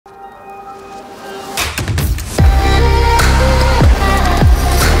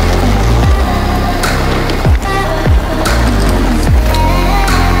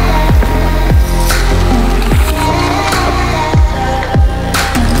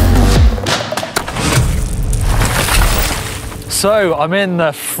So I'm in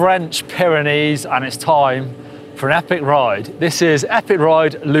the French Pyrenees and it's time for an epic ride. This is Epic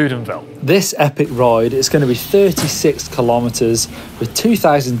Ride Loudenville. This epic ride is going to be 36 kilometres with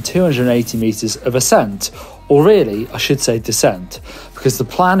 2,280 metres of ascent, or really, I should say descent, because the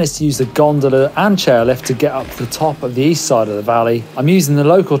plan is to use the gondola and chairlift to get up to the top of the east side of the valley. I'm using the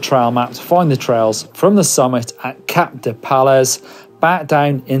local trail map to find the trails from the summit at Cap de Palais back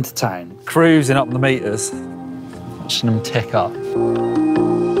down into town. Cruising up the meters, watching them tick up.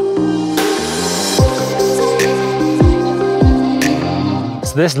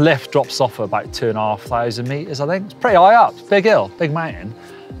 So this lift drops off at about 2,500 metres, I think. It's pretty high up, big hill, big mountain.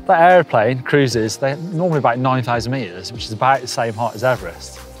 That airplane cruises, they're normally about 9,000 metres, which is about the same height as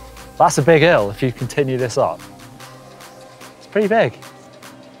Everest. That's a big hill if you continue this up. It's pretty big.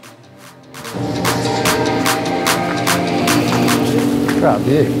 Look at that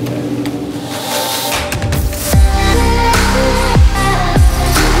view.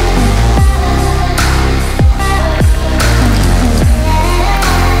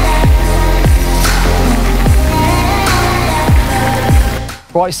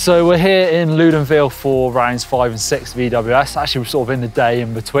 Right, so we're here in Loudenville for rounds 5 and 6 of EWS. Actually, we're sort of in the day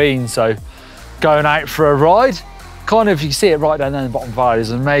in between, so going out for a ride. Kind of, you can see it right down there in the bottom valley.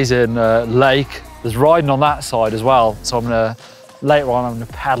 There's an amazing lake. There's riding on that side as well. So later on, I'm gonna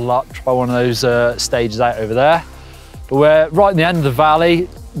paddle up, try one of those stages out over there. But we're right in the end of the valley,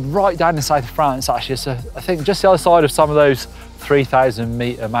 right down in south of France, actually. So I think just the other side of some of those 3,000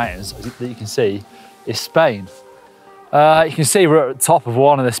 metre mountains that you can see is Spain. You can see we're at the top of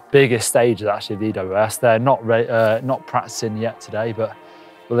one of the biggest stages actually of the EWS. They're not practicing yet today, but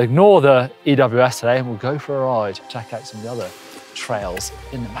we'll ignore the EWS today and we'll go for a ride, check out some of the other trails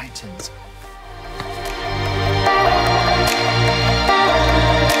in the mountains.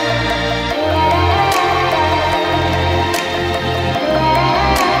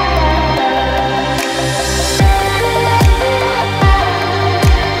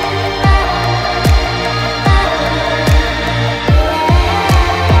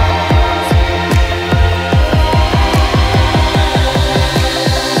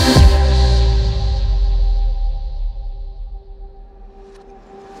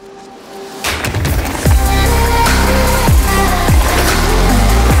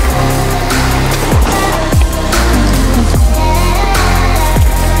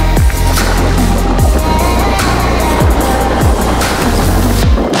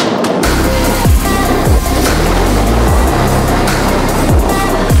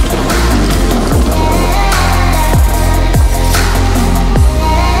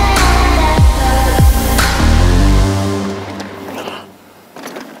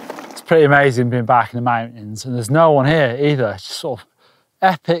 Pretty amazing being back in the mountains, and there's no one here either. It's just sort of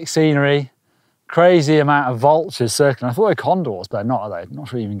epic scenery, crazy amount of vultures circling. I thought they were condors, but they're not, are they? I'm not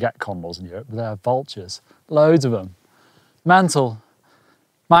sure you even get condors in Europe, but they're vultures. Loads of them. Mental.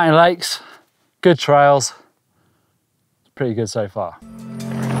 Mountain lakes, good trails. It's pretty good so far.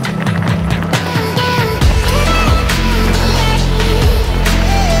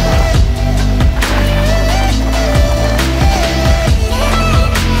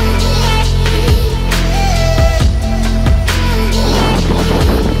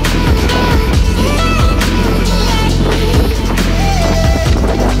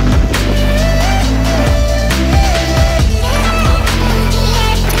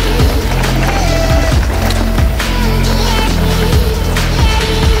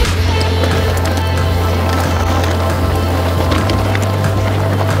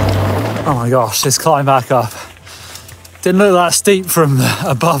 Oh my gosh, this climb back up didn't look that steep from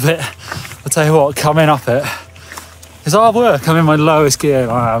above it. I'll tell you what, coming up it is hard work. I'm in my lowest gear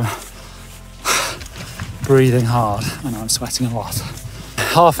and I am breathing hard and I'm sweating a lot.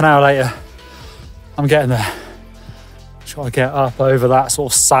 Half an hour later, I'm getting there. Try to get up over that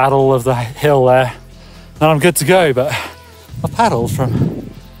sort of saddle of the hill there. Then I'm good to go, but I paddled from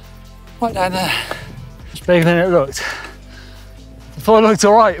right down there. It's bigger than it looked. I thought it looked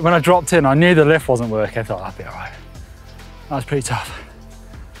all right when I dropped in. I knew the lift wasn't working. I thought that'd be all right. That was pretty tough.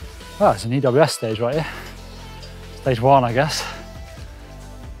 Well, it's an EWS stage right here. Stage 1, I guess.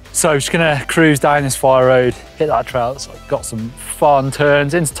 So just gonna cruise down this fire road, hit that trail. So I've got some fun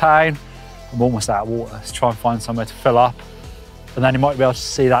turns into town. I'm almost out of water. Let's try and find somewhere to fill up. And then you might be able to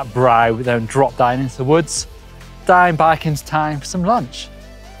see that brow, then drop down into the woods, down back into town for some lunch.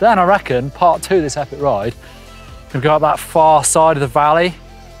 Then I reckon part 2 of this epic ride, we've got that far side of the valley.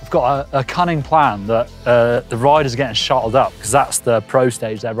 I've got a cunning plan that the riders are getting shuttled up because that's the pro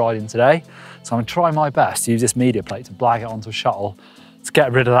stage they're riding today. So I'm gonna try my best to use this media plate to blag it onto a shuttle to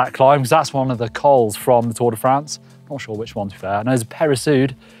get rid of that climb, because that's one of the cols from the Tour de France. Not sure which one, to be fair. I know there's a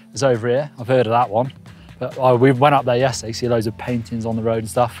Peyresourde is over here. I've heard of that one. But we went up there yesterday, see loads of paintings on the road and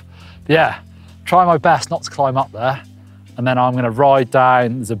stuff. But yeah, try my best not to climb up there. And then I'm gonna ride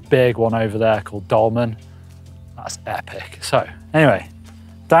down. There's a big one over there called Dolmen. That's epic. So anyway,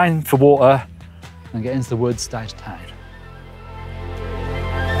 down for water and get into the woods down to town.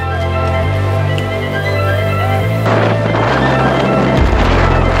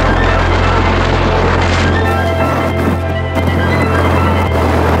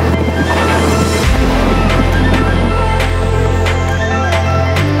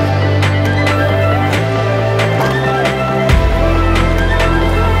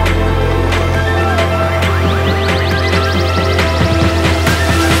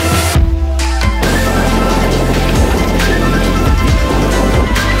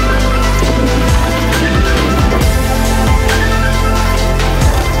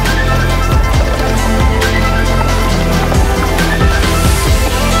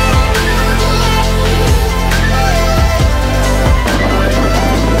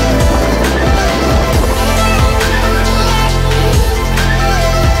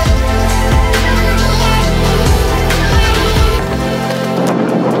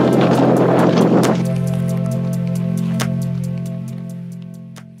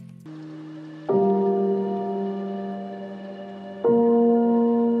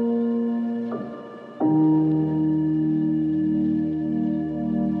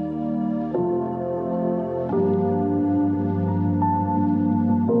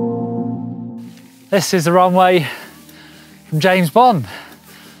 This is the runway from James Bond.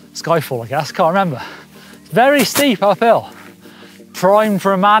 Skyfall, I guess, can't remember. It's very steep uphill. Primed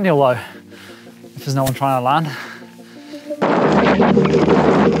for a manual though, if there's no one trying to land.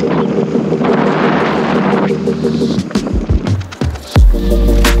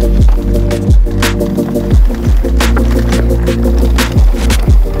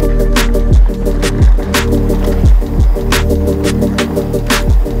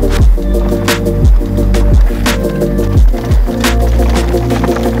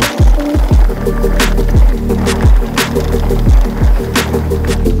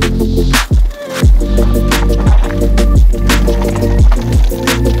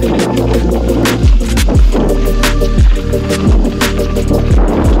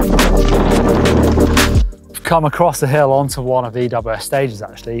 Come across the hill onto one of the EWS stages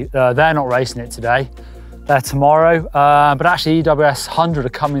actually. They're not racing it today, they're tomorrow, but actually EWS 100 are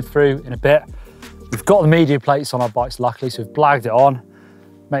coming through in a bit. We've got the media plates on our bikes luckily, so we've blagged it on.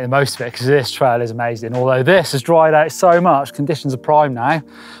 Make the most of it because this trail is amazing. Although this has dried out so much, conditions are prime now.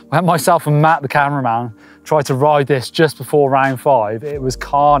 Myself and Matt, the cameraman, tried to ride this just before round 5. It was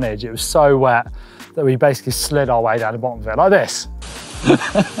carnage, it was so wet that we basically slid our way down the bottom of it like this.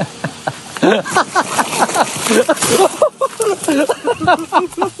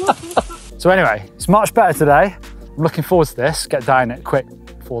 So anyway, it's much better today. I'm looking forward to this. Get down it quick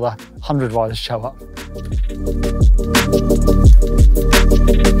before the 100 riders show up.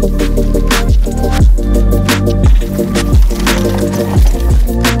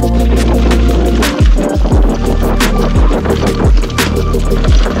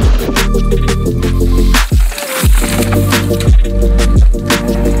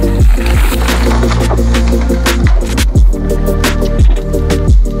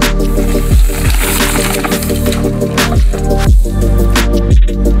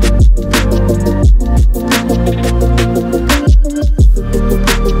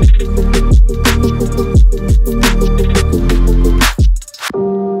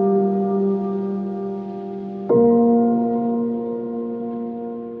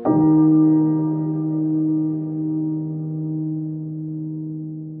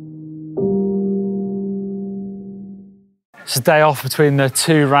 It's a day off between the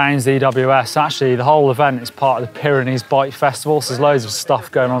 2 rounds of the EWS. Actually, the whole event is part of the Pyrenees Bike Festival, so there's loads of stuff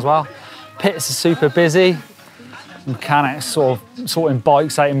going on as well. Pits are super busy. Mechanics sorting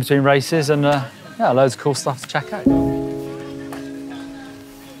bikes out in between races, and yeah, loads of cool stuff to check out.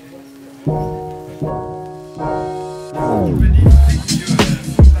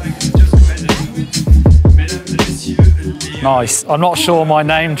 Nice. I'm not sure my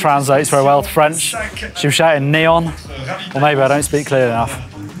name translates very well to French. She was shouting neon, or maybe I don't speak clearly enough.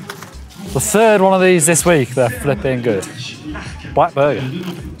 The 3rd one of these this week, they're flipping good. Black burger.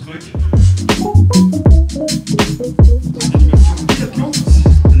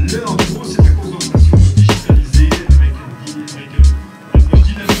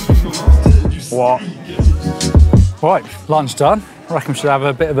 What? Right, lunch done. I reckon we should have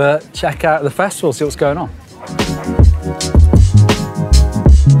a bit of a check out of the festival, see what's going on.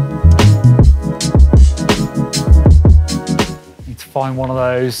 find one of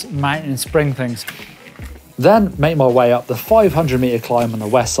those mountain spring things. Then make my way up the 500-metre climb on the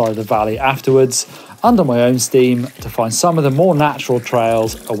west side of the valley afterwards, under my own steam, to find some of the more natural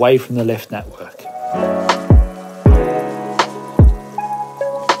trails away from the lift network.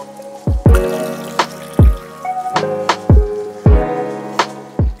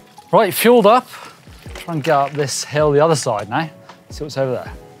 Right, fueled up. Try and get up this hill the other side now. See what's over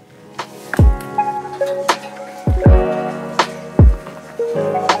there.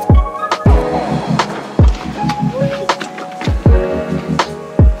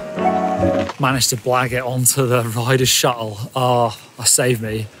 Managed to blag it onto the rider's shuttle. Oh, that saved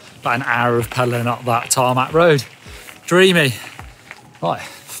me about an hour of pedalling up that tarmac road. Dreamy. Right,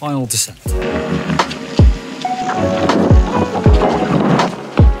 final descent.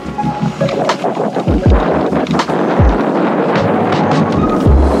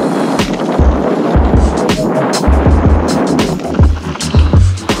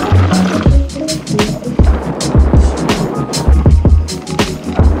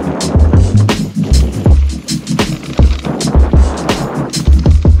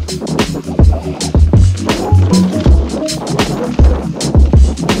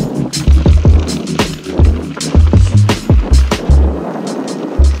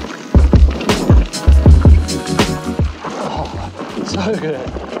 So good.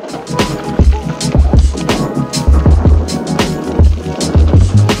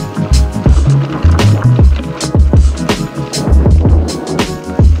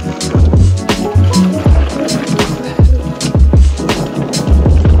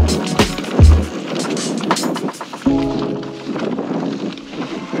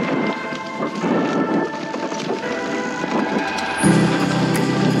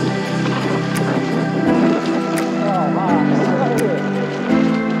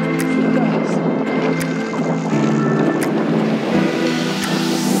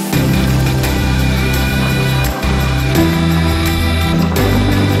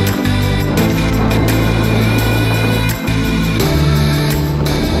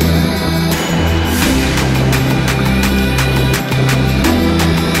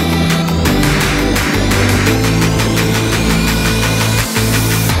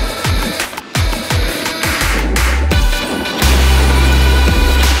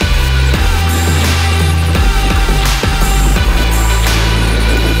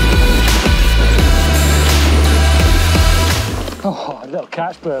 Oh, little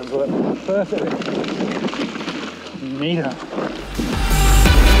catch birds work perfectly. Neater.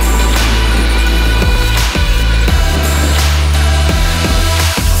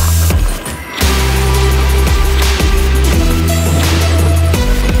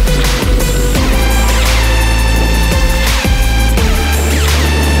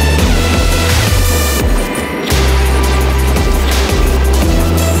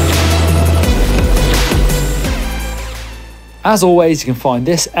 As always, you can find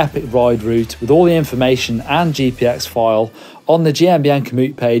this epic ride route with all the information and GPX file on the GMBN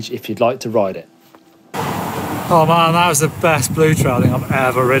commute page if you'd like to ride it. Oh man, that was the best blue trail I think I've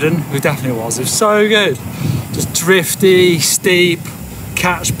ever ridden. It definitely was. It was so good. Just drifty, steep,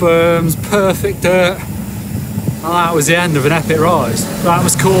 catch berms, perfect dirt. And that was the end of an epic ride. That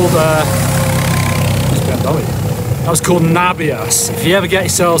was called that was called Nabias. If you ever get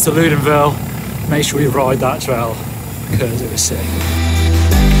yourselves to Loudenville, make sure you ride that trail, because it was sick.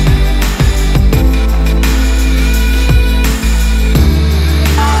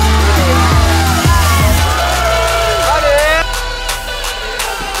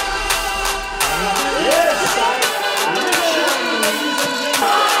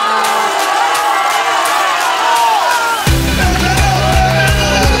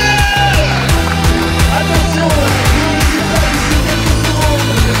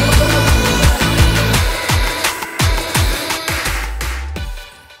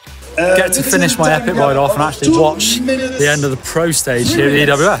 Get to finish my epic ride off and actually watch the end of the pro stage here at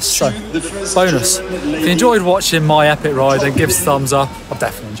EWS, so bonus. If you enjoyed watching my epic ride, then give us a thumbs up. I've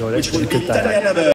definitely enjoyed it. It's been a good day.